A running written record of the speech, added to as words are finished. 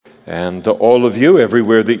and to all of you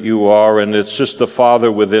everywhere that you are. And it's just the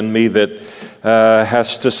Father within me that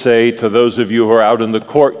has to say to those of you who are out in the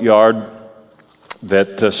courtyard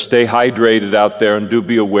that stay hydrated out there, and do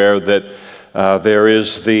be aware that there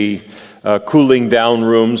is the cooling down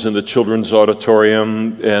rooms in the children's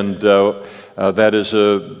auditorium, and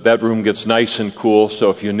that room gets nice and cool.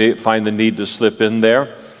 So if you find the need to slip in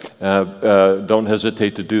there, don't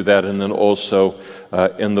hesitate to do that. And then also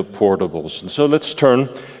in the portables. And so let's turn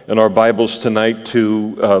in our Bibles tonight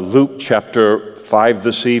to Luke chapter 5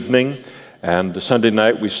 this evening. And Sunday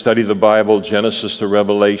night we study the Bible, Genesis to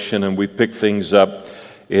Revelation, and we pick things up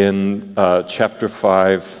in chapter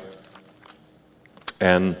 5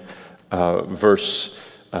 and verse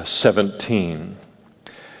 17.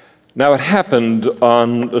 Now it happened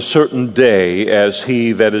on a certain day, as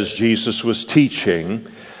he, that is Jesus, was teaching,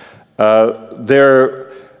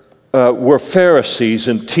 there were Pharisees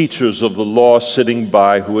and teachers of the law sitting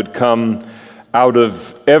by, who had come out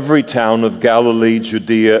of every town of Galilee,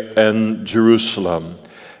 Judea, and Jerusalem.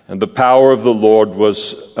 And the power of the Lord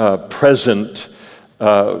was present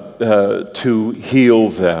to heal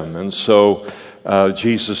them. And so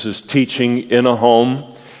Jesus is teaching in a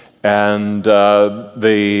home, and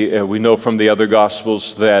we know from the other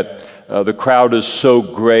Gospels that the crowd is so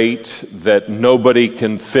great that nobody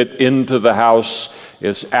can fit into the house.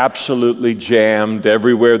 It's absolutely jammed.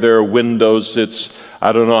 Everywhere there are windows. It's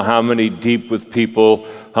I don't know how many deep, with people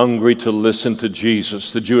hungry to listen to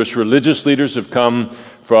Jesus. The Jewish religious leaders have come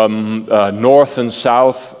from north and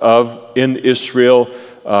south in Israel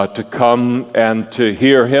to come and to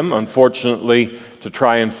hear him. Unfortunately, to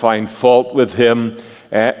try and find fault with him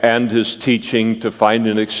and his teaching, to find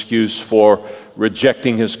an excuse for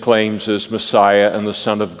rejecting his claims as Messiah and the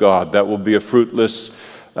Son of God. That will be a fruitless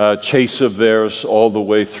chase of theirs all the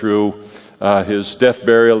way through his death,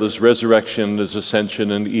 burial, his resurrection, his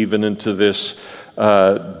ascension, and even into this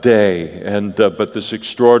day. And but this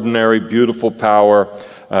extraordinary, beautiful power,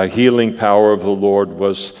 healing power of the Lord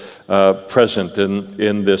was present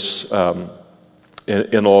in this.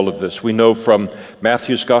 In all of this. We know from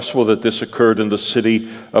Matthew's Gospel that this occurred in the city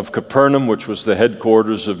of Capernaum, which was the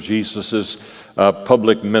headquarters of Jesus'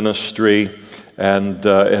 public ministry, and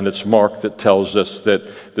it's Mark that tells us that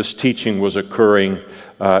this teaching was occurring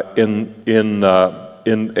in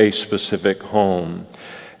a specific home.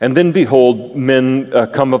 And then behold, men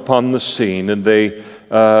come upon the scene, and they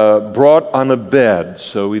brought on a bed,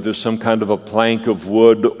 so either some kind of a plank of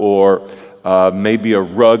wood or maybe a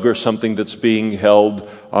rug or something that's being held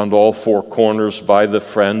on all four corners by the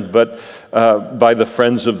friend, but by the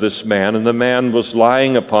friends of this man. And the man was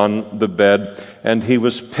lying upon the bed, and he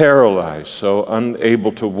was paralyzed, so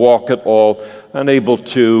unable to walk at all, unable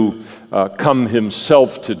to come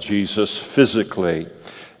himself to Jesus physically.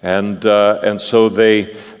 And so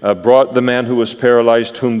they brought the man who was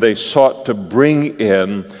paralyzed, whom they sought to bring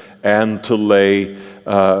in and to lay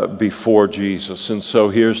before Jesus. And so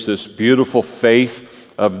here's this beautiful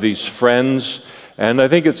faith of these friends, and I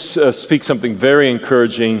think it speaks something very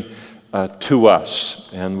encouraging to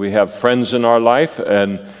us. And we have friends in our life,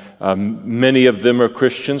 and many of them are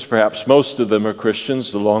Christians, perhaps most of them are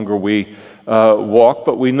Christians the longer we walk,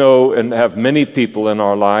 but we know and have many people in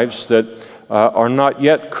our lives that are not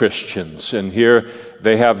yet Christians. And here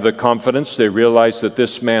they have the confidence, they realize that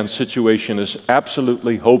this man's situation is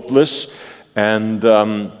absolutely hopeless, and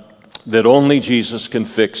that only Jesus can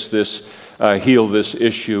fix this, heal this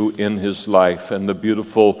issue in his life. And the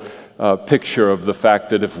beautiful picture of the fact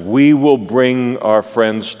that if we will bring our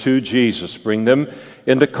friends to Jesus, bring them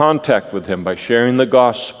into contact with him by sharing the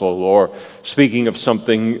gospel or speaking of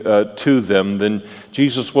something to them, then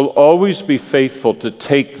Jesus will always be faithful to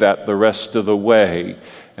take that the rest of the way.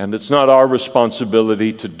 And it's not our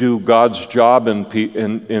responsibility to do God's job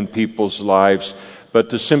in people's lives, but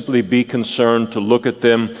to simply be concerned, to look at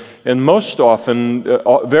them. And most often,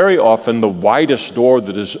 very often, the widest door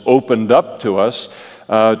that is opened up to us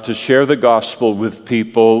to share the gospel with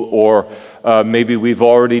people, or maybe we've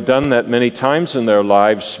already done that many times in their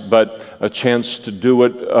lives, but a chance to do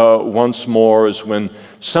it once more is when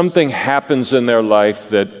something happens in their life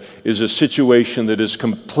that is a situation that is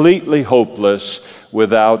completely hopeless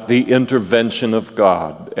without the intervention of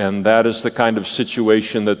God. And that is the kind of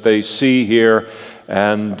situation that they see here,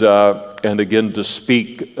 and again to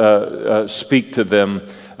speak to them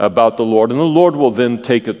about the Lord, and the Lord will then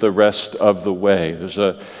take it the rest of the way. There's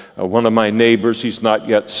one of my neighbors. He's not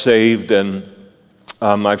yet saved, and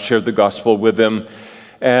I've shared the gospel with him,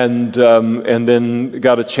 and then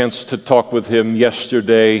got a chance to talk with him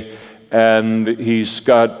yesterday. And he's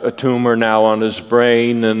got a tumor now on his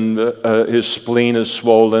brain, and his spleen is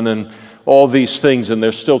swollen, and all these things, and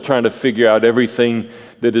they're still trying to figure out everything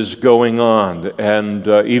that is going on. And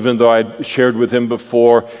even though I shared with him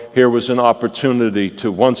before, here was an opportunity to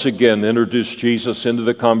once again introduce Jesus into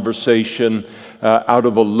the conversation out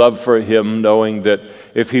of a love for him, knowing that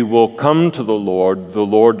if he will come to the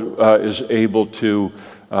Lord is able to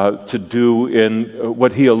do in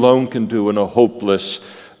what he alone can do in a hopeless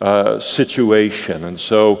situation. And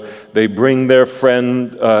so they bring their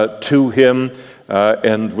friend to him,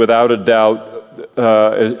 and without a doubt,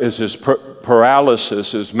 as his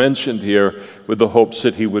paralysis is mentioned here, with the hopes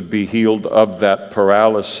that he would be healed of that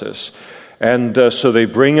paralysis. And so they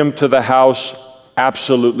bring him to the house,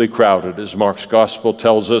 absolutely crowded. As Mark's gospel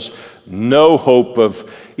tells us, no hope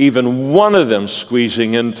of even one of them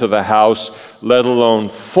squeezing into the house, let alone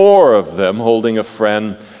four of them holding a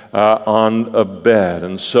friend on a bed.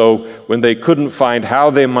 And so when they couldn't find how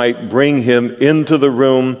they might bring him into the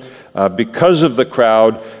room because of the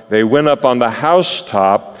crowd, they went up on the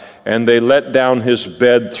housetop and they let down his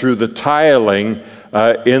bed through the tiling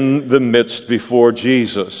in the midst before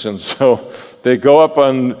Jesus. And so they go up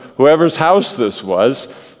on whoever's house this was,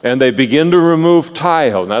 and they begin to remove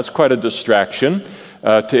tile. And that's quite a distraction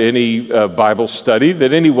to any Bible study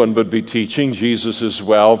that anyone would be teaching, Jesus as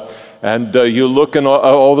well. And you look, and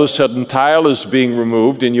all of a sudden tile is being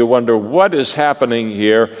removed, and you wonder, what is happening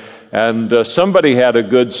here? And somebody had a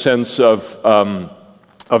good sense of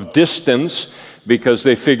distance, because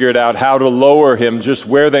they figured out how to lower him, just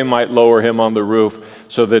where they might lower him on the roof,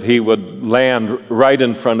 so that he would land right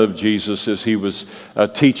in front of Jesus as he was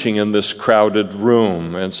teaching in this crowded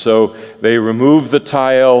room. And so they removed the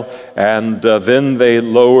tile, and then they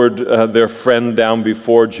lowered their friend down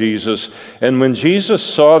before Jesus. And when Jesus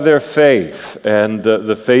saw their faith, and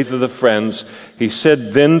the faith of the friends, he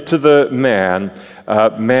said then to the man,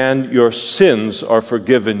 "Man, your sins are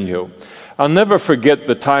forgiven you." I'll never forget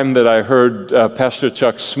the time that I heard Pastor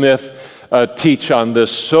Chuck Smith teach on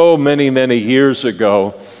this so many, many years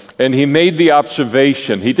ago. And he made the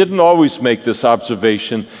observation. He didn't always make this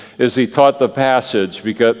observation as he taught the passage,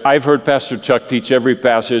 because I've heard Pastor Chuck teach every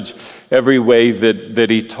passage every way that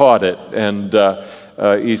he taught it. And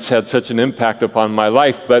he's had such an impact upon my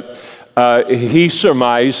life. But he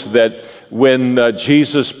surmised that when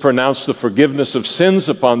Jesus pronounced the forgiveness of sins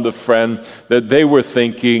upon the friend, that they were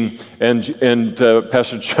thinking, and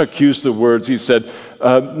Pastor Chuck used the words, he said,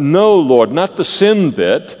 "No, Lord, not the sin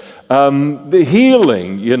bit, the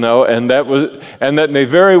healing," and that may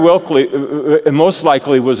very well, most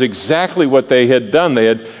likely was exactly what they had done. They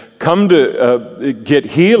had come to get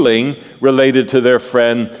healing related to their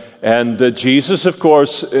friend. And Jesus, of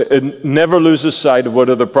course, never loses sight of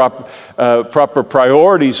what are the proper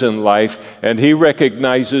priorities in life. And he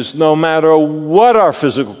recognizes no matter what our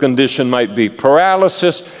physical condition might be,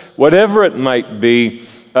 paralysis, whatever it might be,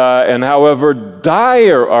 and however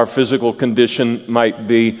dire our physical condition might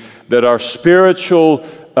be, that our spiritual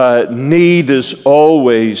need is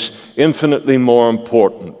always infinitely more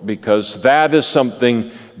important, because that is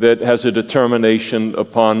something that has a determination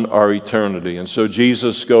upon our eternity. And so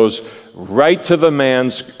Jesus goes right to the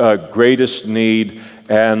man's greatest need,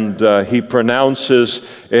 and he pronounces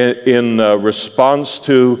in response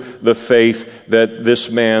to the faith that this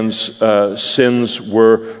man's sins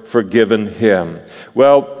were forgiven him.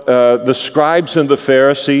 Well, the scribes and the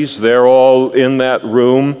Pharisees, they're all in that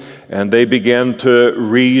room, and they began to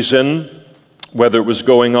reason whether it was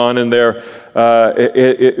going on in their,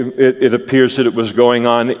 it appears that it was going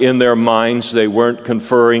on in their minds. They weren't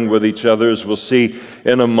conferring with each other, as we'll see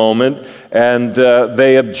in a moment. And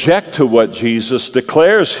they object to what Jesus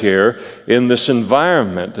declares here in this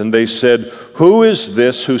environment. And they said, "Who is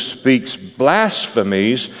this who speaks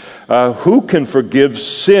blasphemies? Who can forgive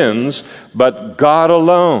sins but God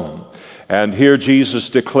alone?" And here Jesus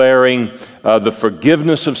declaring the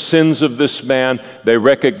forgiveness of sins of this man. They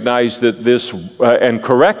recognize that this, and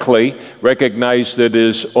correctly recognize that it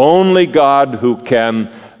is only God who can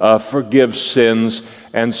forgive sins.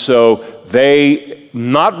 And so they,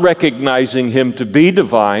 not recognizing him to be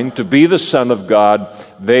divine, to be the Son of God,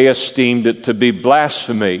 they esteemed it to be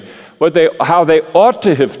blasphemy. How they ought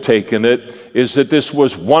to have taken it is that this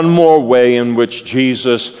was one more way in which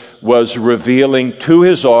Jesus was revealing to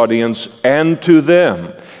his audience and to them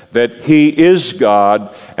that he is God,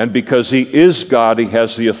 and because he is God, he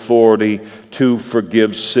has the authority to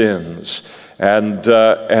forgive sins.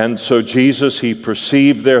 And so Jesus, he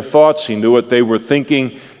perceived their thoughts. He knew what they were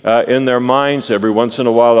thinking in their minds. Every once in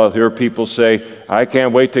a while I'll hear people say, I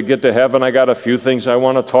can't wait to get to heaven. I got a few things I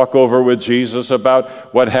want to talk over with Jesus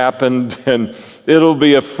about what happened, and it'll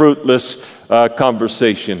be a fruitless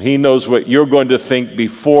conversation. He knows what you're going to think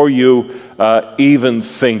before you even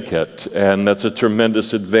think it, and that's a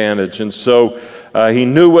tremendous advantage. And so he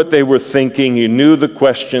knew what they were thinking. He knew the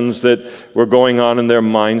questions that were going on in their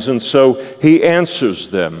minds, and so he answers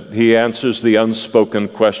them. He answers the unspoken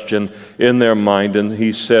question in their mind, and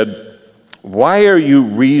he said, why are you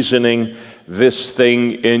reasoning this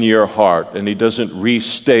thing in your heart? And he doesn't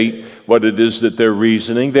restate what it is that they're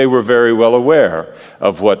reasoning. They were very well aware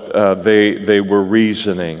of what they were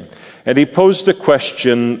reasoning. And he posed a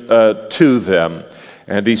question to them,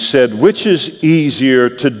 and he said, which is easier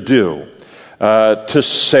to do? To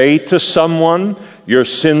say to someone, your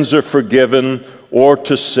sins are forgiven, or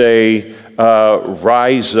to say,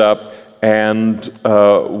 rise up and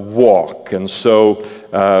walk? And so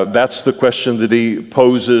that's the question that he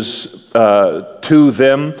poses to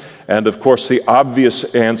them. And of course, the obvious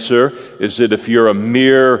answer is that if you're a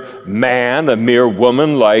mere man, a mere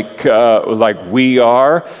woman like we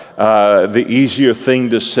are, the easier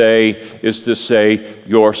thing to say is to say,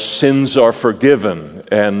 your sins are forgiven.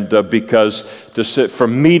 And because for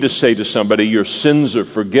me to say to somebody, your sins are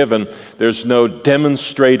forgiven, there's no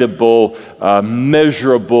demonstrable,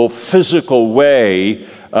 measurable, physical way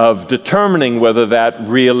of determining whether that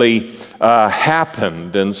really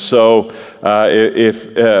happened. And so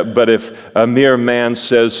but if a mere man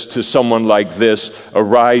says to someone like this,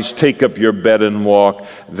 arise, take up your bed and walk,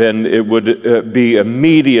 then it would be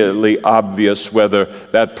immediately obvious whether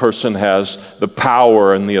that person has the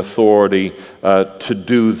power and the authority to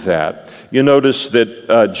do that. You notice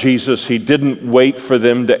that Jesus, he didn't wait for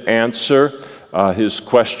them to answer his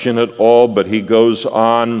question at all, but he goes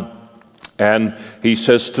on. And he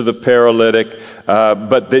says to the paralytic,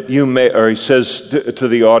 he says to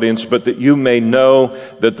the audience, but that you may know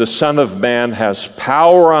that the Son of Man has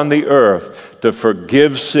power on the earth to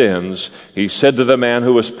forgive sins. He said to the man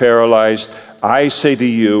who was paralyzed, I say to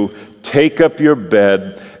you, take up your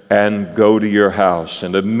bed and go to your house.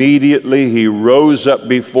 And immediately he rose up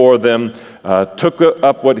before them, took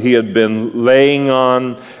up what he had been laying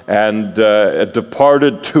on, and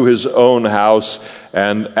departed to his own house,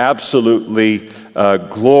 and absolutely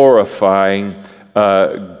glorifying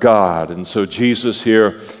God. And so Jesus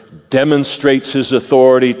here demonstrates his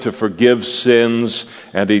authority to forgive sins,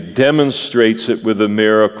 and he demonstrates it with a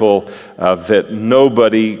miracle that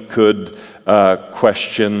nobody could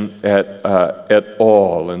question at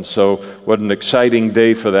all. And so what an exciting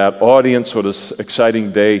day for that audience, what an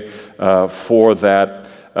exciting day for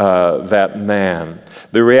that man.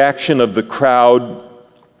 The reaction of the crowd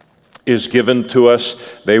is given to us.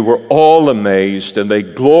 They were all amazed, and they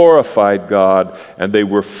glorified God, and they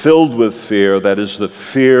were filled with fear. That is the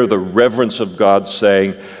fear, the reverence of God,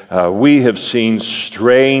 saying, we have seen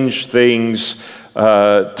strange things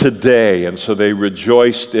today. And so they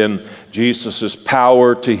rejoiced in Jesus'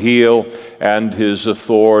 power to heal and his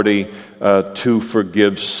authority to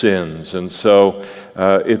forgive sins. And so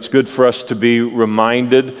it's good for us to be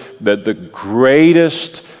reminded that the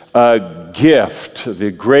greatest gift,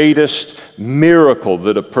 the greatest miracle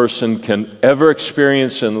that a person can ever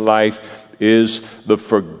experience in life is the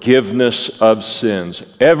forgiveness of sins.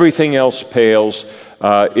 Everything else pales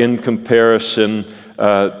in comparison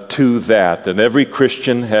to that. And every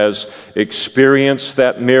Christian has experienced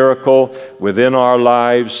that miracle within our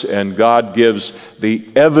lives, and God gives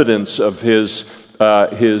the evidence of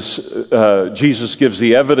Jesus gives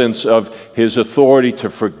the evidence of his authority to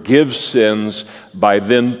forgive sins by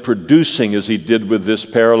then producing, as he did with this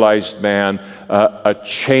paralyzed man, a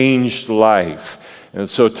changed life. And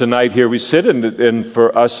so tonight here we sit, and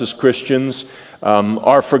for us as Christians,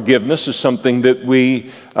 our forgiveness is something that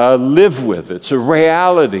we live with. It's a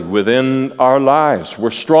reality within our lives.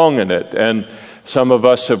 We're strong in it. And some of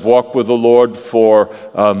us have walked with the Lord for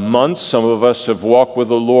months. Some of us have walked with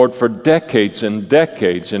the Lord for decades and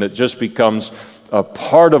decades. And it just becomes a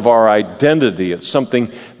part of our identity. It's something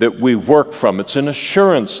that we work from. It's an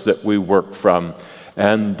assurance that we work from.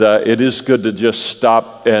 And it is good to just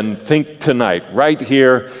stop and think tonight, right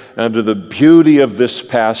here, under the beauty of this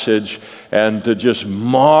passage, and to just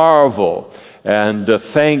marvel and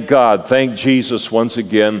thank God, thank Jesus once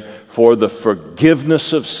again for the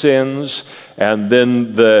forgiveness of sins, and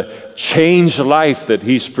then the changed life that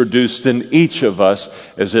he's produced in each of us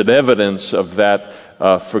as an evidence of that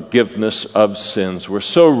forgiveness of sins. We're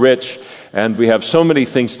so rich, and we have so many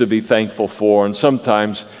things to be thankful for, and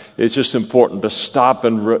sometimes it's just important to stop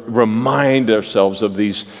and remind ourselves of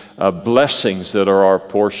these blessings that are our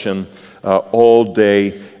portion all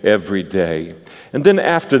day, every day. And then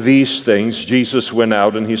after these things, Jesus went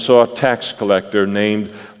out and he saw a tax collector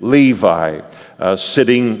named Levi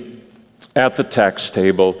sitting at the tax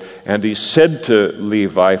table. And he said to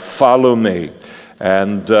Levi, "Follow me."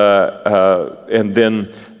 And then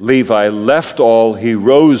Levi left all, he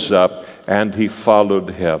rose up, and he followed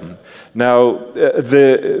him. Now,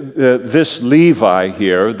 this Levi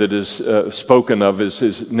here that is spoken of as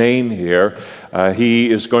his name here,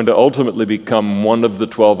 he is going to ultimately become one of the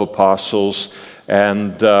 12 apostles,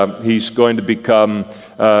 and he's going to become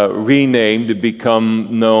renamed to become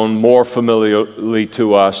known more familiarly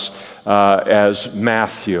to us as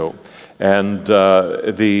Matthew. And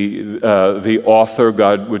the author,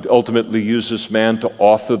 God would ultimately use this man to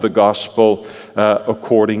author the gospel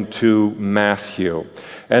according to Matthew.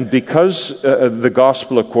 And because the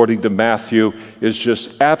gospel according to Matthew is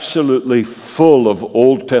just absolutely full of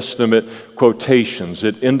Old Testament quotations,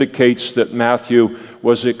 it indicates that Matthew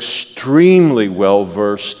was extremely well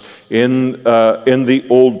versed in the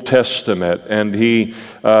Old Testament, and he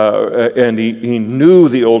knew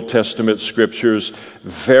the Old Testament scriptures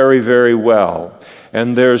very, very well.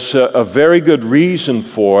 And there's a very good reason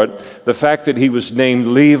for it. The fact that he was named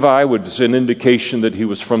Levi was an indication that he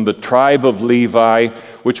was from the tribe of Levi,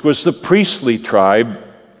 which was the priestly tribe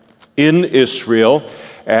in Israel,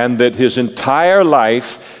 and that his entire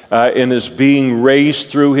life, in his being raised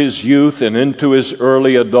through his youth and into his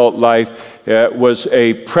early adult life, was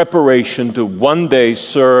a preparation to one day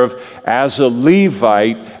serve as a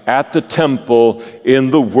Levite at the temple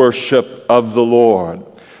in the worship of the Lord.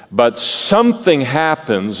 But something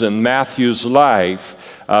happens in Matthew's life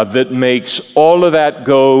that makes all of that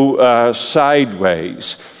go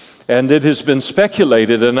sideways. And it has been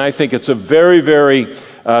speculated, and I think it's a very, very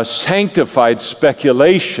sanctified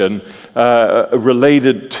speculation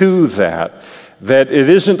related to that it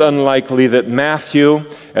isn't unlikely that Matthew,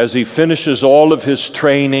 as he finishes all of his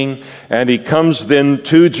training and he comes then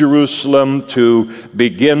to Jerusalem to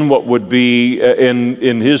begin what would be,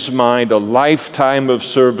 in his mind, a lifetime of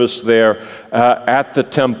service there at the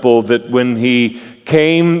temple, that when he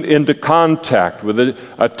came into contact with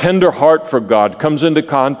a tender heart for God, comes into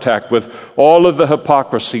contact with all of the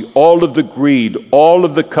hypocrisy, all of the greed, all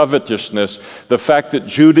of the covetousness, the fact that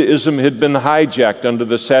Judaism had been hijacked under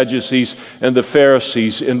the Sadducees and the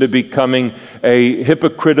Pharisees into becoming a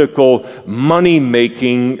hypocritical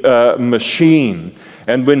money-making machine.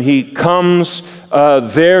 And when he comes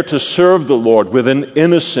there to serve the Lord with an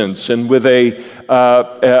innocence and with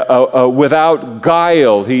without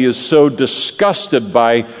guile, he is so disgusted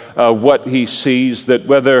by what he sees that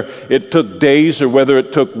whether it took days or whether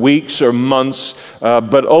it took weeks or months,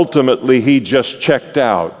 but ultimately he just checked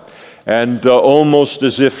out. And almost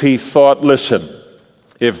as if he thought, listen,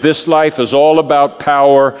 if this life is all about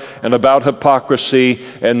power and about hypocrisy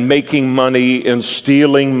and making money and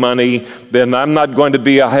stealing money, then I'm not going to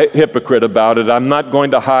be a hypocrite about it. I'm not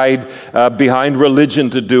going to hide behind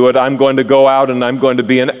religion to do it. I'm going to go out and I'm going to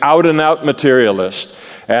be an out-and-out materialist.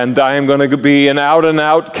 And I am going to be an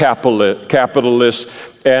out-and-out capitalist.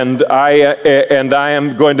 And I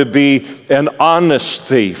am going to be an honest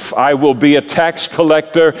thief. I will be a tax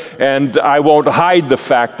collector, and I won't hide the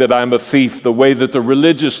fact that I'm a thief the way that the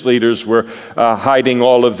religious leaders were hiding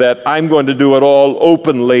all of that. I'm going to do it all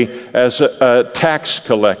openly as a tax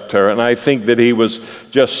collector. And I think that he was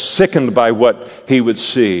just sickened by what he would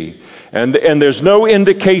see. And there's no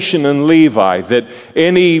indication in Levi that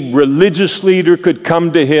any religious leader could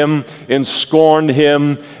come to him and scorn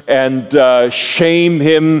him and shame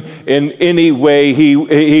him in any way.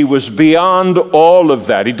 He was beyond all of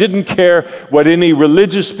that. He didn't care what any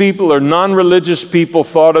religious people or non-religious people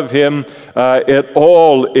thought of him at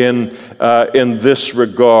all in this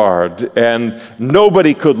regard. And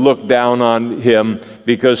nobody could look down on him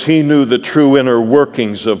because he knew the true inner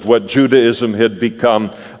workings of what Judaism had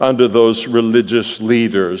become under those religious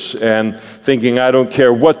leaders. And thinking, I don't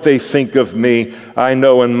care what they think of me, I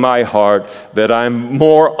know in my heart that I'm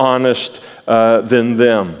more honest than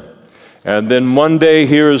them. And then one day,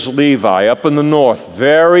 here's Levi up in the north,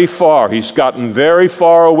 very far. He's gotten very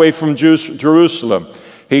far away from Jerusalem.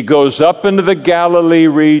 He goes up into the Galilee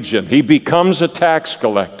region. He becomes a tax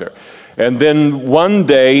collector. And then one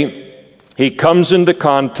day, he comes into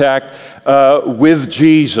contact with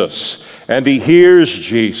Jesus, and he hears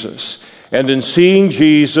Jesus. And in seeing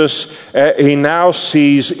Jesus, he now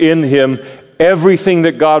sees in him everything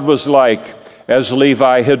that God was like, as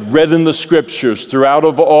Levi had read in the Scriptures throughout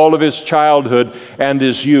all of his childhood and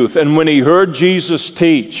his youth. And when he heard Jesus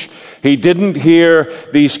teach, He didn't hear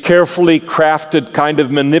these carefully crafted kind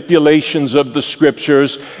of manipulations of the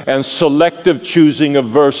Scriptures and selective choosing of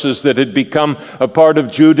verses that had become a part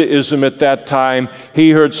of Judaism at that time.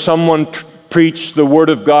 He heard someone preach the Word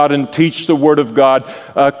of God and teach the Word of God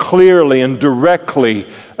clearly and directly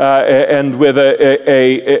and with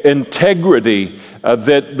a integrity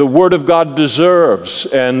that the Word of God deserves,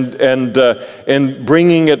 and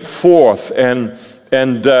bringing it forth.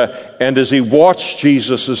 And as he watched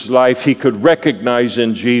Jesus' life, he could recognize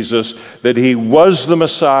in Jesus that he was the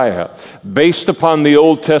Messiah, based upon the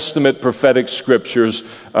Old Testament prophetic scriptures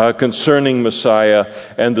concerning Messiah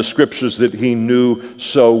and the scriptures that he knew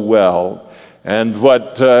so well. And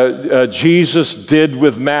what Jesus did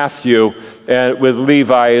with Matthew and with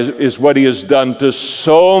Levi is what he has done to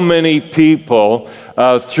so many people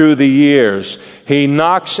through the years. He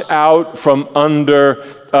knocks out from under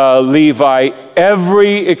Levi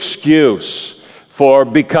every excuse for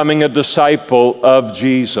becoming a disciple of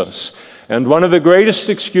Jesus. And one of the greatest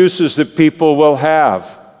excuses that people will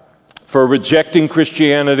have for rejecting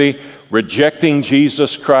Christianity, rejecting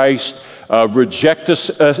Jesus Christ,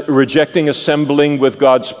 rejecting assembling with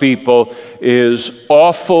God's people is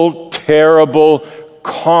awful, terrible,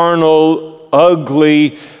 carnal,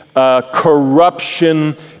 ugly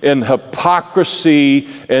corruption and hypocrisy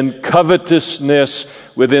and covetousness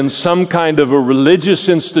within some kind of a religious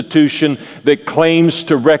institution that claims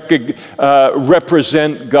to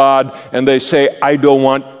represent God, and they say, I don't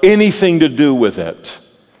want anything to do with it.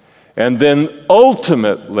 And then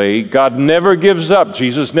ultimately, God never gives up.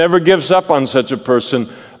 Jesus never gives up on such a person.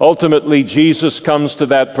 Ultimately, Jesus comes to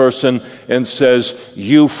that person and says,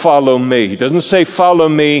 you follow me. He doesn't say follow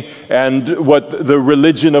me and what the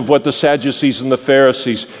religion of what the Sadducees and the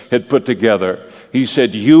Pharisees had put together. He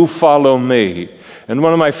said, you follow me. And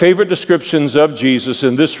one of my favorite descriptions of Jesus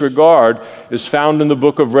in this regard is found in the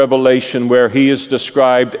book of Revelation, where he is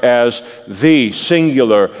described as the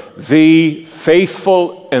singular, the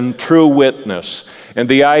faithful and true witness. And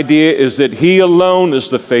the idea is that he alone is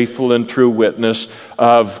the faithful and true witness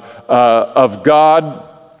of God.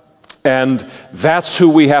 And that's who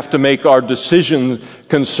we have to make our decision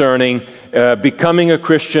concerning. Becoming a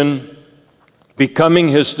Christian, becoming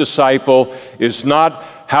his disciple is not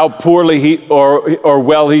how poorly or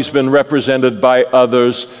well he's been represented by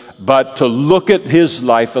others, but to look at his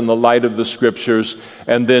life in the light of the Scriptures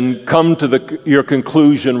and then come to your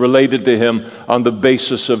conclusion related to him on the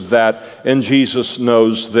basis of that. And Jesus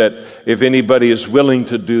knows that if anybody is willing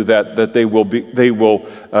to do that, that they will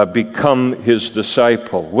become his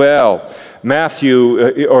disciple. Well,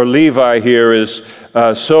 Matthew or Levi here is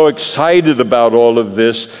so excited about all of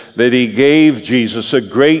this that he gave Jesus a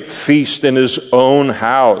great feast in his own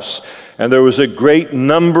house. And there was a great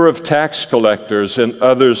number of tax collectors and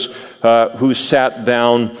others who sat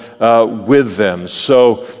down with them.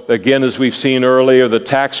 So again, as we've seen earlier, the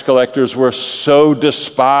tax collectors were so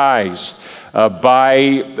despised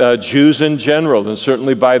by Jews in general, and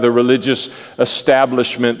certainly by the religious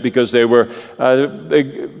establishment, because they were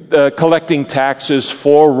collecting taxes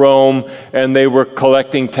for Rome, and they were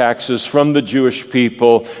collecting taxes from the Jewish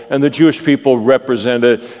people, and the Jewish people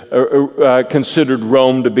considered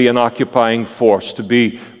Rome to be an occupying force, to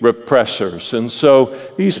be repressors. And so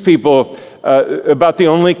these people, about the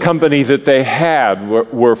only company that they had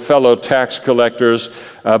were fellow tax collectors,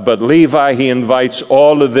 but Levi, he invites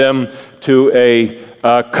all of them to a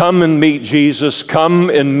come and meet Jesus,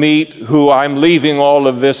 come and meet who I'm leaving all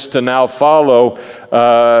of this to now follow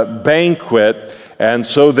banquet. And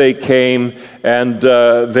so they came, and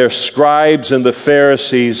their scribes and the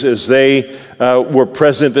Pharisees, as they were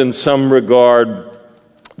present in some regard,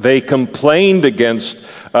 they complained against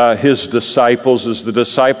his disciples, as the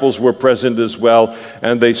disciples were present as well,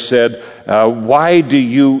 and they said, why do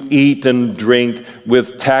you eat and drink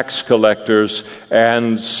with tax collectors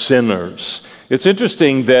and sinners? It's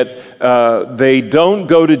interesting that they don't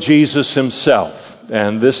go to Jesus himself,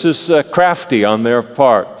 and this is crafty on their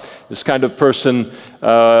part. This kind of person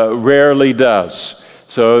rarely does.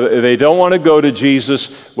 So they don't want to go to Jesus.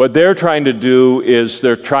 What they're trying to do is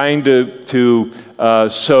they're trying to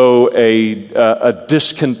sow a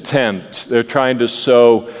discontent. They're trying to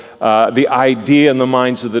sow the idea in the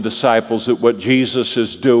minds of the disciples that what Jesus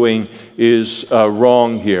is doing is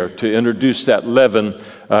wrong here, to introduce that leaven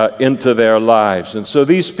into their lives. And so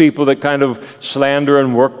these people that kind of slander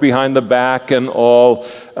and work behind the back and all,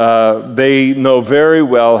 they know very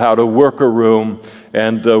well how to work a room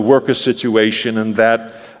and work a situation, and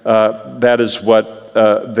that is what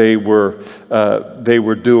they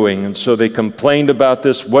were doing. And so they complained about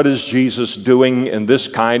this. What is Jesus doing in this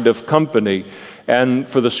kind of company? And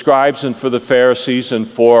for the scribes and for the Pharisees and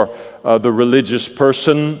for the religious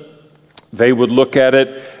person, they would look at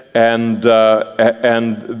it, and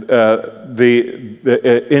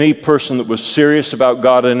any person that was serious about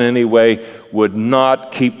God in any way would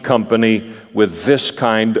not keep company with this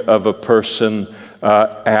kind of a person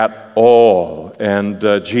at all. And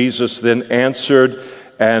Jesus then answered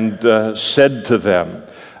and said to them,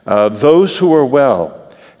 those who are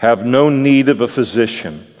well have no need of a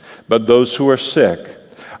physician, but those who are sick.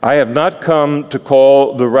 I have not come to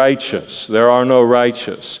call the righteous. There are no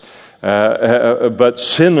righteous, but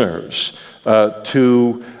sinners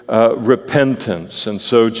to repentance. And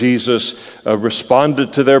so Jesus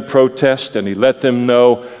responded to their protest, and he let them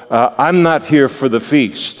know, I'm not here for the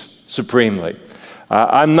feast supremely.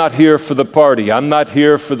 I'm not here for the party. I'm not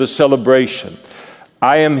here for the celebration.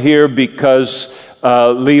 I am here because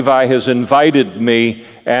Levi has invited me,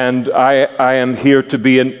 and I am here to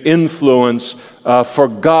be an influence for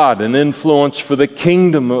God, an influence for the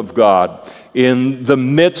kingdom of God in the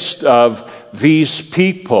midst of these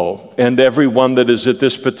people and everyone that is at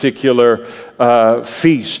this particular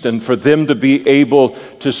feast, and for them to be able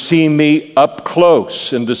to see me up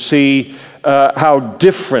close and to see how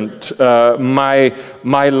different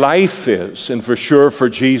my life is, and for sure for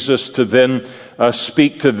Jesus to then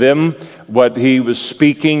speak to them what he was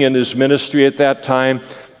speaking in his ministry at that time,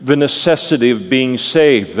 the necessity of being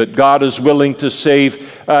saved, that God is willing to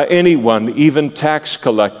save anyone, even tax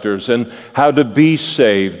collectors, and how to be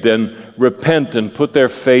saved and repent and put their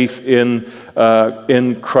faith in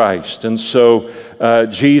Christ. And so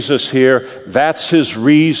Jesus here, that's his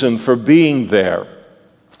reason for being there.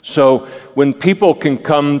 So when people can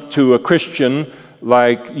come to a Christian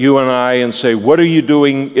like you and I and say, what are you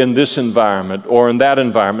doing in this environment or in that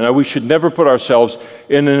environment? Now, we should never put ourselves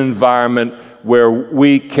in an environment where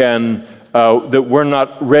we can, that we're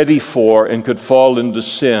not ready for and could fall into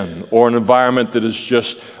sin, or an environment that is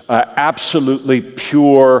just absolutely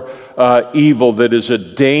pure evil that is a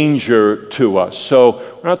danger to us. So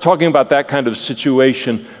we're not talking about that kind of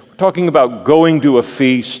situation. We're talking about going to a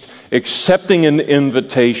feast, accepting an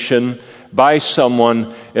invitation by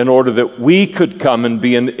someone in order that we could come and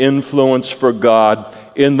be an influence for God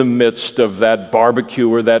in the midst of that barbecue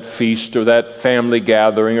or that feast or that family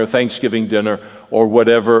gathering or Thanksgiving dinner or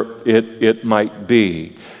whatever it might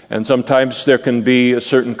be. And sometimes there can be a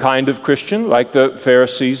certain kind of Christian, like the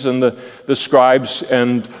Pharisees and the scribes,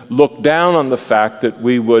 and look down on the fact that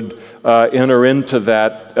we would enter into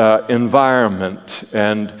that environment.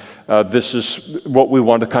 And this is what we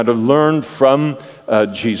want to kind of learn from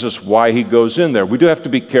Jesus, why he goes in there. We do have to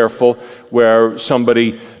be careful where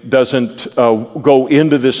somebody doesn't go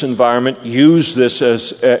into this environment, use this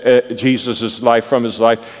as Jesus' life, from his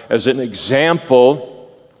life, as an example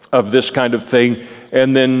of this kind of thing,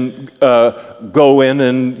 and then go in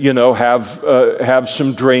and have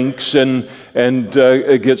some drinks and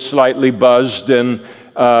get slightly buzzed and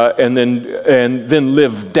then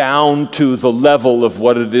live down to the level of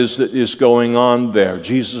what it is that is going on there.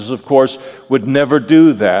 Jesus, of course, would never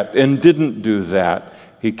do that and didn't do that.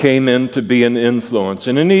 He came in to be an influence.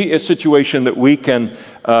 In any situation that we can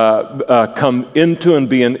come into and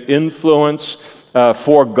be an influence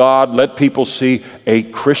for God, let people see a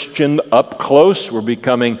Christian up close. We're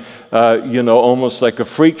becoming, almost like a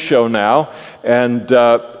freak show now, and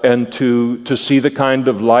to see the kind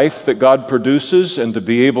of life that God produces and to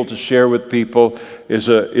be able to share with people is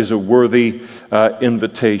a worthy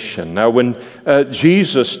invitation. Now, when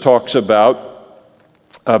Jesus talks about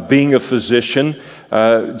being a physician,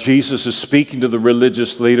 Jesus is speaking to the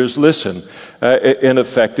religious leaders. Listen, in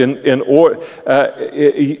effect, in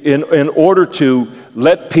order to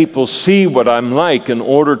let people see what I'm like, in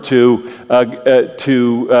order to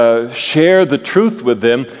share the truth with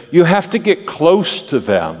them, you have to get close to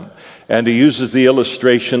them. And he uses the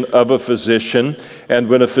illustration of a physician. And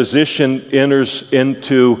when a physician enters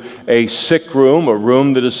into a sick room, a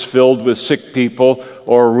room that is filled with sick people,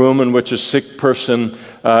 or a room in which a sick person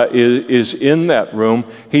is in that room,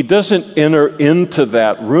 he doesn't enter into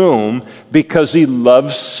that room because he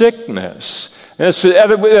loves sickness. And so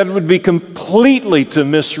that would be completely to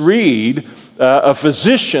misread a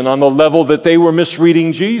physician on the level that they were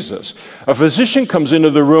misreading Jesus. A physician comes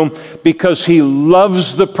into the room because he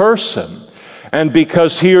loves the person and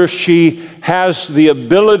because he or she has the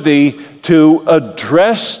ability to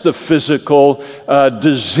address the physical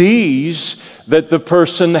disease that the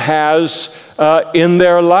person has in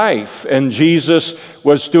their life. And Jesus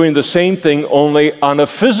was doing the same thing, only on a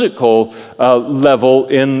physical level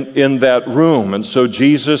in that room. And so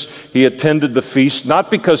Jesus, he attended the feast not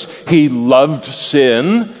because he loved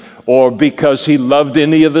sin or because he loved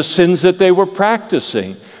any of the sins that they were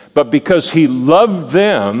practicing, but because he loved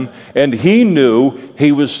them and he knew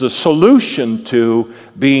he was the solution to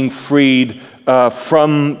being freed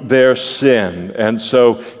from their sin. And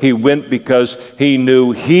so he went because he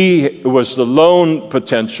knew he was the lone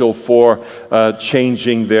potential for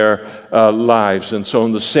changing their lives. And so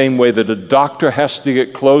in the same way that a doctor has to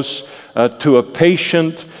get close to a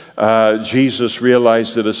patient, Jesus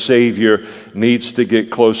realized that a Savior needs to get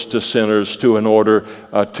close to sinners in order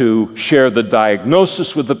to share the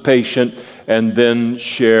diagnosis with the patient and then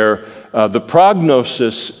share the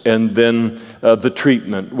prognosis and then the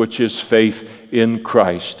treatment, which is faith in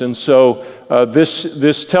Christ. And so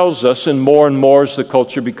this tells us, and more as the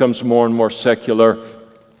culture becomes more and more secular,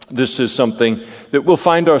 this is something that we'll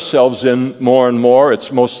find ourselves in more and more.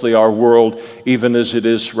 It's mostly our world, even as it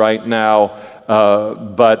is right now.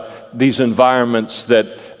 But these environments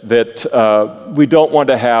that we don't want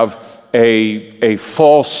to have a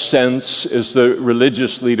false sense, as the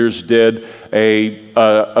religious leaders did,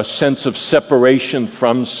 a sense of separation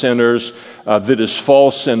from sinners that is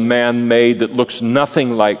false and man-made, that looks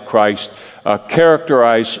nothing like Christ,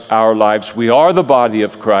 characterize our lives. We are the body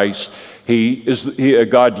of Christ.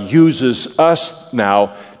 God uses us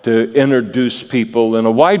now to introduce people in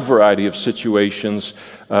a wide variety of situations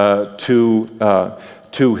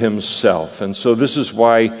to himself. And so this is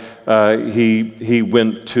why he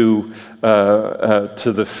went to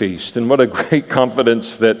the feast. And what a great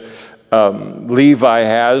confidence that Levi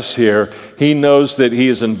has here. He knows that he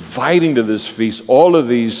is inviting to this feast all of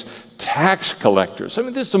these tax collectors. I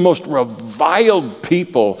mean, this is the most reviled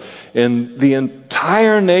people in the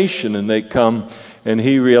entire nation, and they come, and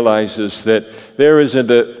he realizes that there isn't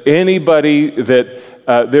anybody that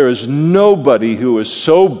there is nobody who is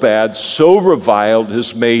so bad, so reviled,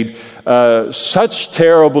 has made such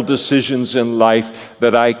terrible decisions in life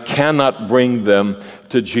that I cannot bring them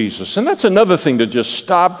to Jesus. And that's another thing to just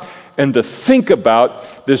stop and to think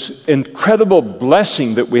about, this incredible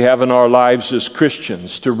blessing that we have in our lives as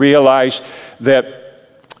Christians, to realize that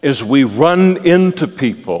as we run into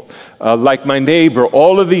people, like my neighbor,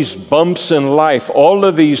 all of these bumps in life, all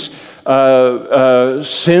of these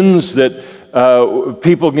sins that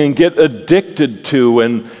people can get addicted to,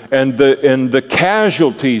 and the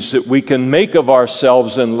casualties that we can make of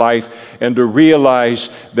ourselves in life, and to realize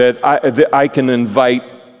that I can invite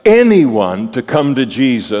anyone to come to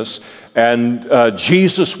Jesus, and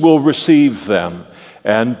Jesus will receive them.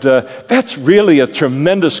 And that's really a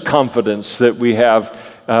tremendous confidence that we have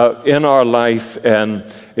in our life, and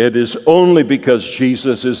it is only because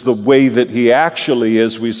Jesus is the way that he actually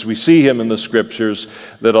is, we see him in the Scriptures,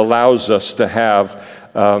 that allows us to have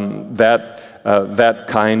that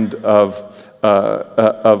kind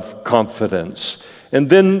of confidence. And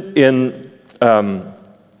then in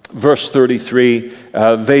verse 33,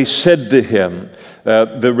 they said to him,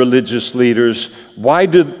 the religious leaders, why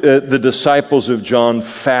do the disciples of John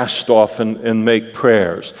fast often and make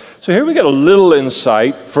prayers? So here we get a little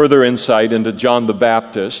insight, further insight into John the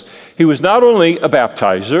Baptist. He was not only a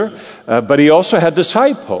baptizer, but he also had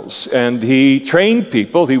disciples, and he trained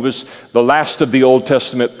people. He was the last of the Old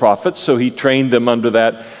Testament prophets, so he trained them under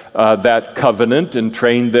that covenant, and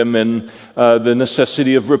trained them in the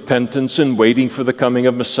necessity of repentance and waiting for the coming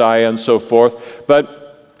of Messiah and so forth. But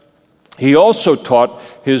he also taught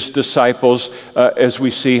his disciples, as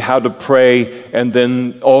we see, how to pray, and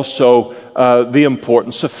then also the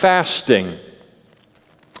importance of fasting.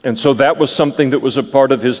 And so that was something that was a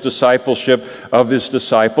part of his discipleship, of his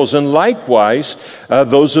disciples. And likewise,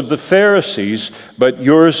 those of the Pharisees, but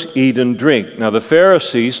yours eat and drink. Now the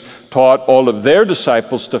Pharisees taught all of their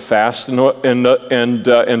disciples to fast, and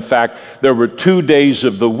in fact, there were 2 days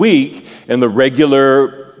of the week in the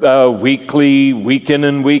regular weekly, week in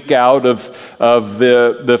and week out of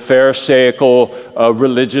the Pharisaical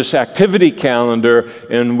religious activity calendar,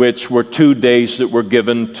 in which were 2 days that were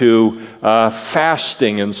given to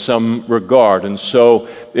fasting in some regard. And so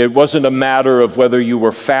it wasn't a matter of whether you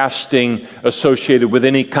were fasting associated with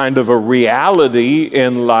any kind of a reality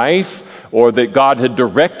in life, or that God had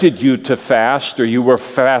directed you to fast, or you were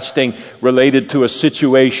fasting related to a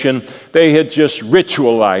situation. They had just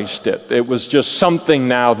ritualized it. It was just something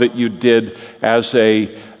now that you did as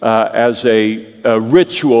a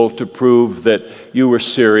ritual to prove that you were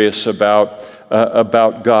serious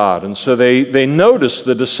about God. And so they notice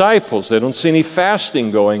the disciples. They don't see any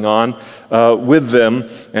fasting going on with them,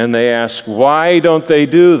 and they ask, why don't they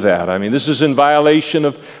do that? I mean, this is in violation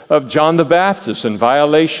of John the Baptist, in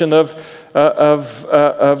violation of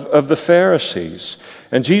the Pharisees.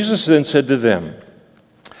 And Jesus then said to them,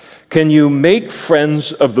 Can you make the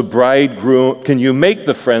friends of the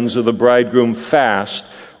bridegroom fast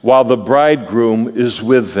while the bridegroom is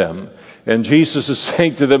with them? And Jesus is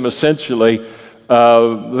saying to them essentially,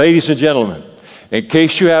 ladies and gentlemen, in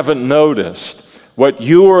case you haven't noticed, what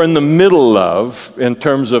you are in the middle of in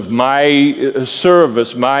terms of my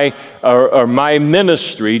service, my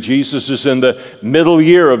ministry. Jesus is in the middle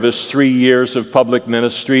year of his 3 years of public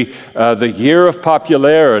ministry, the year of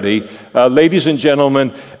popularity. Ladies and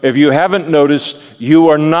gentlemen, if you haven't noticed, you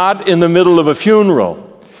are not in the middle of a funeral.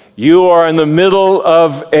 You are in the middle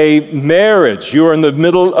of a marriage. You are in the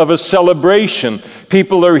middle of a celebration.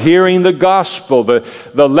 People are hearing the gospel.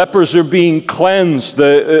 The lepers are being cleansed.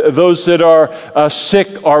 Those that are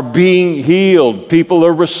sick are being healed. People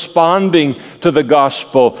are responding to the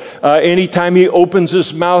gospel. Anytime he opens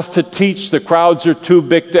his mouth to teach, the crowds are too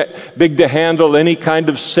big to handle any kind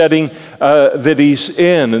of setting that he's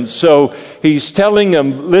in. And so he's telling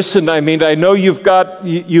them, listen, I know you've got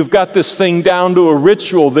this thing down to a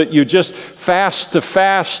ritual that you just fast to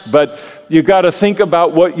fast, but you got to think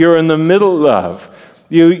about what you're in the middle of.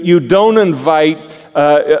 You don't invite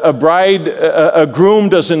a groom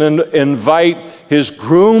doesn't invite his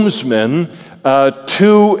groomsmen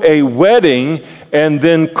to a wedding and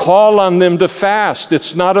then call on them to fast.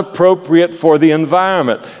 It's not appropriate for the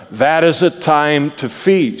environment. That is a time to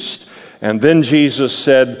feast. And then Jesus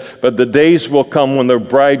said, but the days will come when the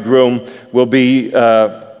bridegroom will be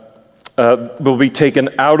taken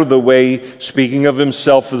out of the way, speaking of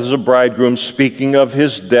himself as a bridegroom, speaking of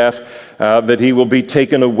his death, that he will be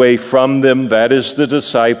taken away from them, that is the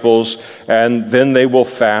disciples, and then they will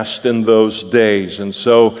fast in those days. And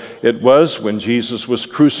so it was when Jesus was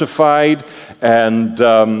crucified, and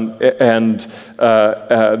then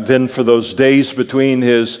for those days between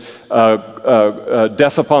his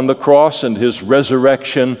death upon the cross and his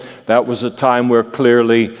resurrection, that was a time where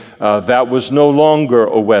clearly that was no longer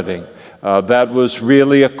a wedding. That was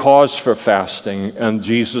really a cause for fasting, and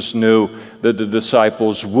Jesus knew that the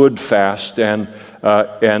disciples would fast, and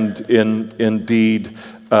indeed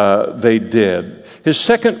they did. His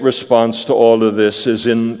second response to all of this is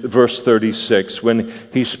in verse 36, when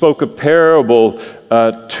he spoke a parable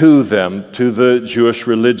to them, to the Jewish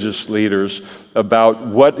religious leaders, about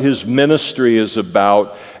what his ministry is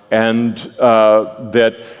about, and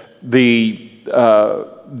that the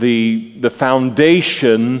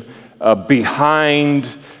foundation behind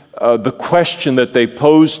the question that they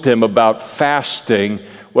posed him about fasting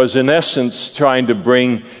was in essence trying to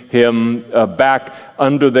bring him back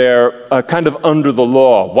under under the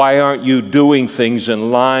law. Why aren't you doing things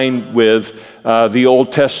in line with the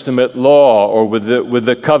Old Testament law, or with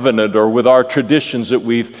the covenant, or with our traditions that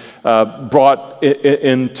we've brought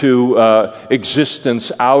into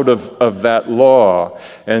existence out of that law?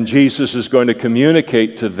 And Jesus is going to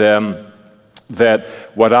communicate to them that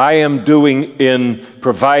what I am doing in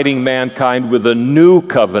providing mankind with a new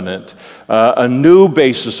covenant, a new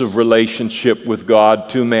basis of relationship with God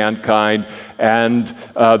to mankind, and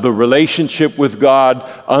the relationship with God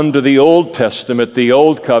under the Old Testament, the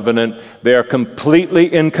Old Covenant, they are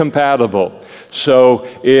completely incompatible. So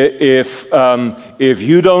if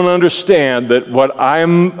you don't understand that what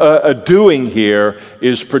I'm doing here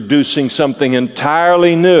is producing something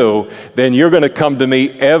entirely new, then you're going to come to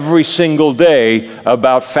me every single day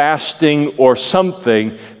about fasting or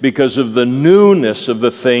something because of the newness of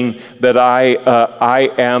the thing that I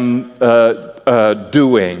am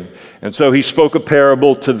doing. And so he spoke a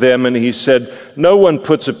parable to them, and he said, no one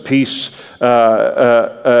puts a piece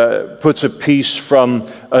from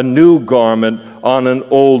a new garment on an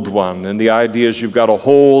old one. And the idea is you've got a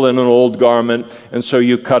hole in an old garment, and so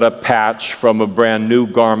you cut a patch from a brand new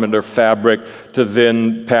garment or fabric to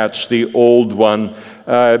then patch the old one.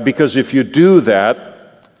 Because if you do that,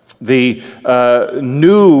 the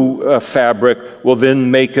new fabric will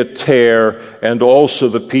then make a tear, and also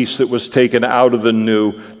the piece that was taken out of the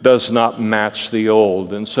new does not match the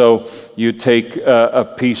old. And so you take a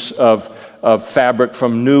piece of fabric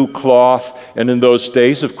from new cloth, and in those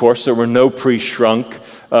days, of course, there were no pre-shrunk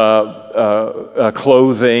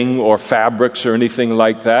clothing or fabrics or anything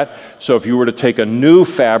like that. So if you were to take a new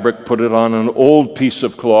fabric, put it on an old piece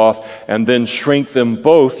of cloth, and then shrink them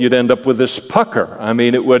both, you'd end up with this pucker. I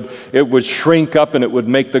mean, it would shrink up, and it would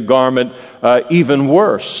make the garment even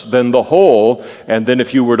worse than the whole. And then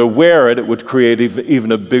if you were to wear it, it would create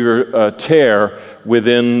even a bigger tear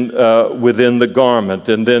within the garment.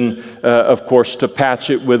 And then, of course, to patch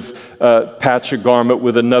a garment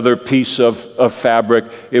with another piece of fabric,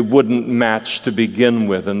 it wouldn't match to begin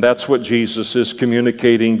with. And that's what Jesus is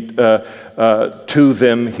communicating to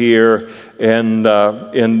them here in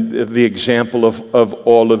the example of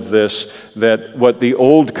all of this, that what the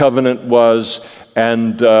old covenant was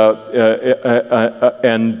and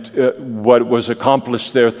what was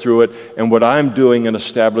accomplished there through it, and what I'm doing in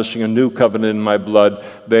establishing a new covenant in my blood,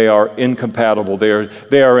 they are incompatible.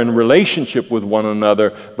 They are in relationship with one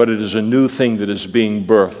another, but it is a new thing that is being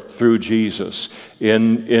birthed through Jesus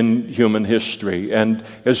in human history, and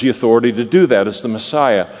has the authority to do that as the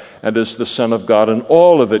Messiah and as the Son of God, and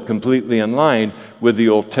all of it completely in line with the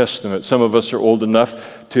Old Testament. Some of us are old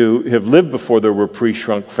enough to have lived before there were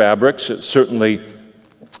pre-shrunk fabrics. It's certainly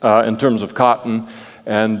in terms of cotton,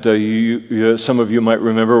 and some of you might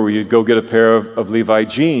remember where you'd go get a pair of Levi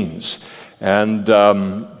jeans, and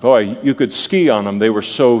boy, you could ski on them. They were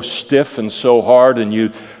so stiff and so hard, and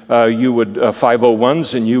you would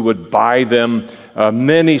 501s, and you would buy them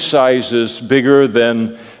many sizes bigger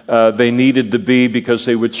than they needed to be, because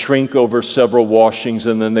they would shrink over several washings,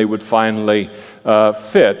 and then they would finally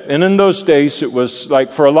fit. And in those days, it was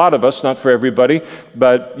like, for a lot of us, not for everybody,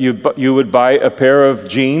 but you would buy a pair of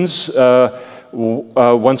jeans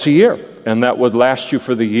once a year, and that would last you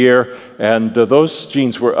for the year. And those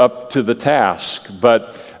jeans were up to the task,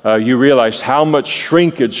 but you realized how much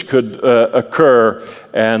shrinkage could occur,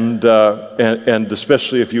 and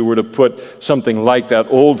especially if you were to put something like that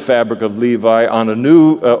old fabric of Levi on a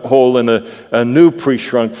new hole in a new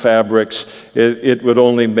pre-shrunk fabrics, it would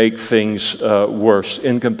only make things worse,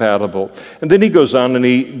 incompatible. And then he goes on and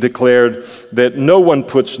he declared that no one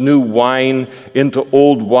puts new wine into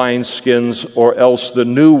old wineskins, or else the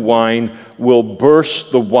new wine will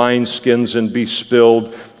burst the wineskins and be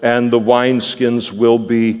spilled, and the wineskins will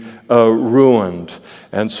be ruined.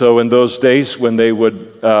 And so in those days, when they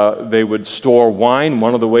would store wine,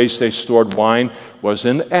 one of the ways they stored wine was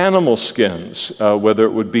in animal skins, whether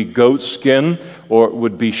it would be goat skin or it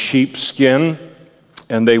would be sheep skin,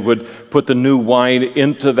 and they would put the new wine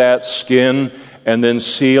into that skin and then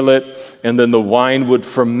seal it, and then the wine would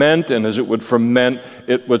ferment, and as it would ferment,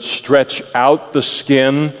 it would stretch out the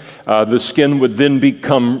skin. The skin would then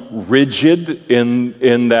become rigid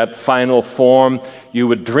in that final form. You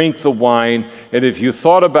would drink the wine, and if you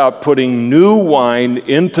thought about putting new wine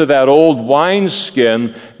into that old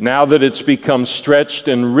wineskin, now that it's become stretched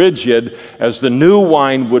and rigid, as the new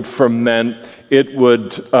wine would ferment, it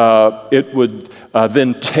would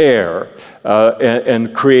then tear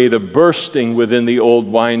and create a bursting within the old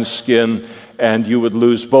wineskin, and you would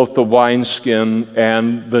lose both the wineskin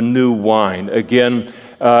and the new wine. Again,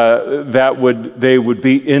 they would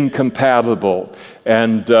be incompatible.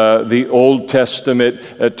 And the Old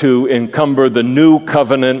Testament, to encumber the new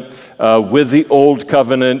covenant with the old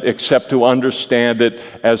covenant, except to understand it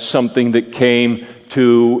as something that came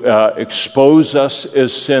to expose us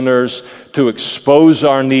as sinners, to expose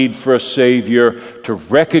our need for a Savior, to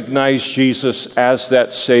recognize Jesus as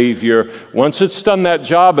that Savior. Once it's done that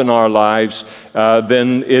job in our lives,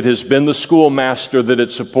 then it has been the schoolmaster that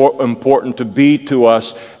it's important to be to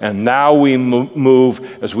us. And now we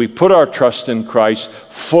move, as we put our trust in Christ,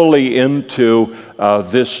 fully into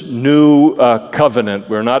this new covenant.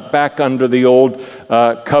 We're not back under the old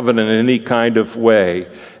covenant in any kind of way.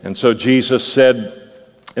 And so Jesus said,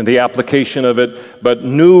 in the application of it, but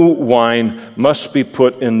new wine must be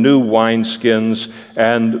put in new wineskins,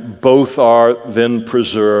 and both are then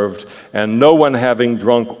preserved. And no one, having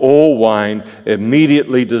drunk old wine,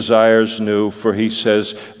 immediately desires new, for he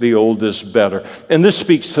says the old is better. And this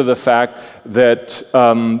speaks to the fact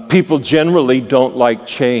that people generally don't like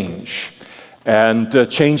change, and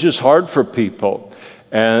change is hard for people.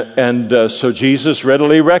 So Jesus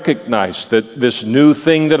readily recognized that this new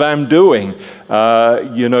thing that I'm doing,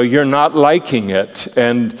 you're not liking it,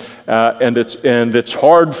 and it's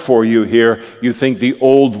hard for you here. You think the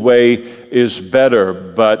old way is better,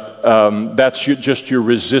 but that's just your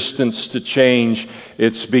resistance to change.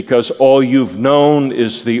 It's because all you've known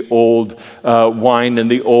is the old wine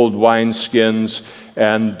and the old wineskins,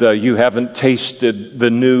 and you haven't tasted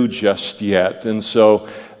the new just yet. And so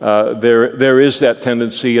there is that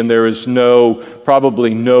tendency, and there is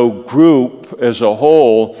probably no group as a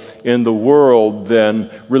whole in the world than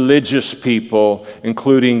religious people,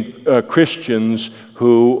 including Christians,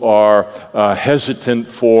 who are hesitant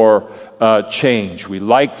for change. We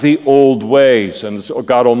like the old ways, and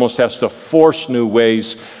God almost has to force new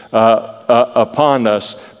ways upon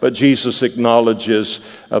us. But Jesus acknowledges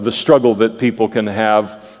the struggle that people can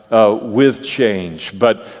have with change.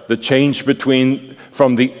 But the change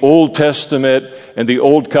from the Old Testament and the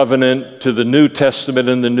Old Covenant to the New Testament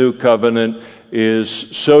and the New Covenant is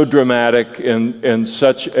so dramatic and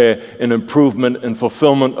such an improvement and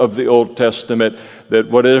fulfillment of the Old Testament that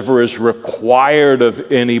whatever is required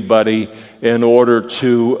of anybody in order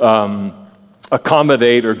to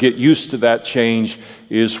accommodate or get used to that change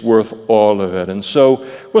is worth all of it. And so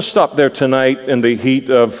we'll stop there tonight in the heat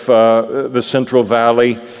of the Central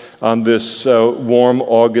Valley on this warm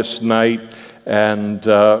August night. And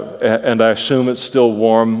I assume it's still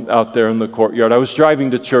warm out there in the courtyard. I was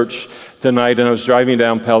driving to church tonight, and I was driving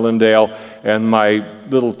down Pellendale, and my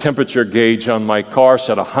little temperature gauge on my car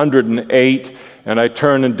said 108, and I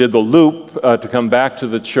turned and did the loop to come back to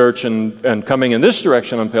the church, and coming in this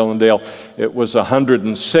direction on Pellendale, it was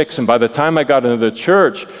 106, and by the time I got into the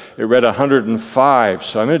church, it read 105,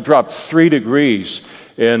 so I'm going to drop 3 degrees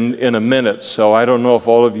in a minute. So I don't know if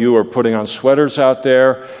all of you are putting on sweaters out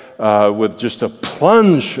there with just a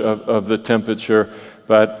plunge of the temperature,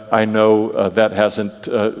 but I know that hasn't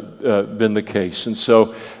been the case. And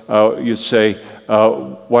so you say,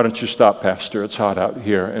 why don't you stop, Pastor? It's hot out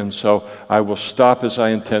here. And so I will stop as I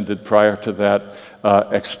intended prior to that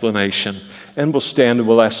explanation. And we'll stand and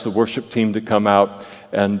we'll ask the worship team to come out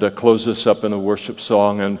and close us up in a worship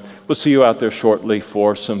song. And we'll see you out there shortly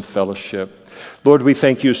for some fellowship. Lord, we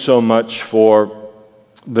thank you so much for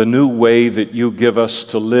the new way that you give us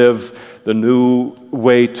to live, the new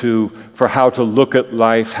way for how to look at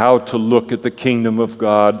life, how to look at the kingdom of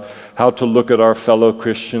God, how to look at our fellow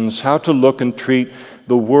Christians, how to look and treat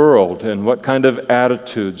the world, and what kind of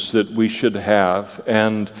attitudes that we should have.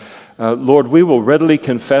 And Lord, we will readily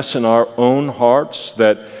confess in our own hearts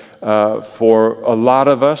that for a lot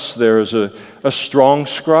of us, there is a strong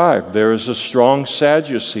scribe, there is a strong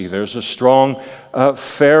Sadducee, there's a strong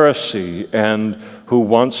Pharisee, and who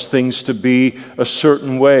wants things to be a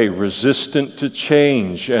certain way, resistant to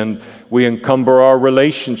change, and we encumber our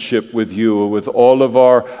relationship with you with all of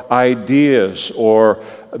our ideas or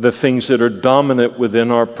the things that are dominant within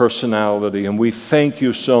our personality. And we thank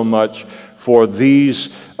you so much for these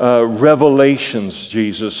revelations,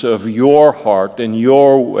 Jesus, of your heart and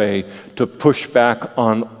your way to push back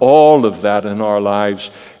on all of that in our lives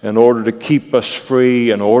in order to keep us free,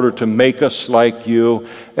 in order to make us like you,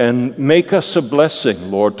 and make us a blessing,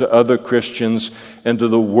 Lord, to other Christians and to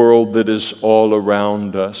the world that is all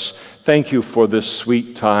around us. Thank you for this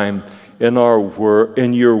sweet time in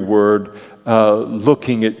your word,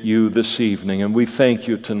 looking at you this evening. And we thank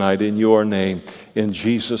you tonight in your name, in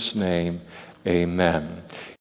Jesus' name. Amen.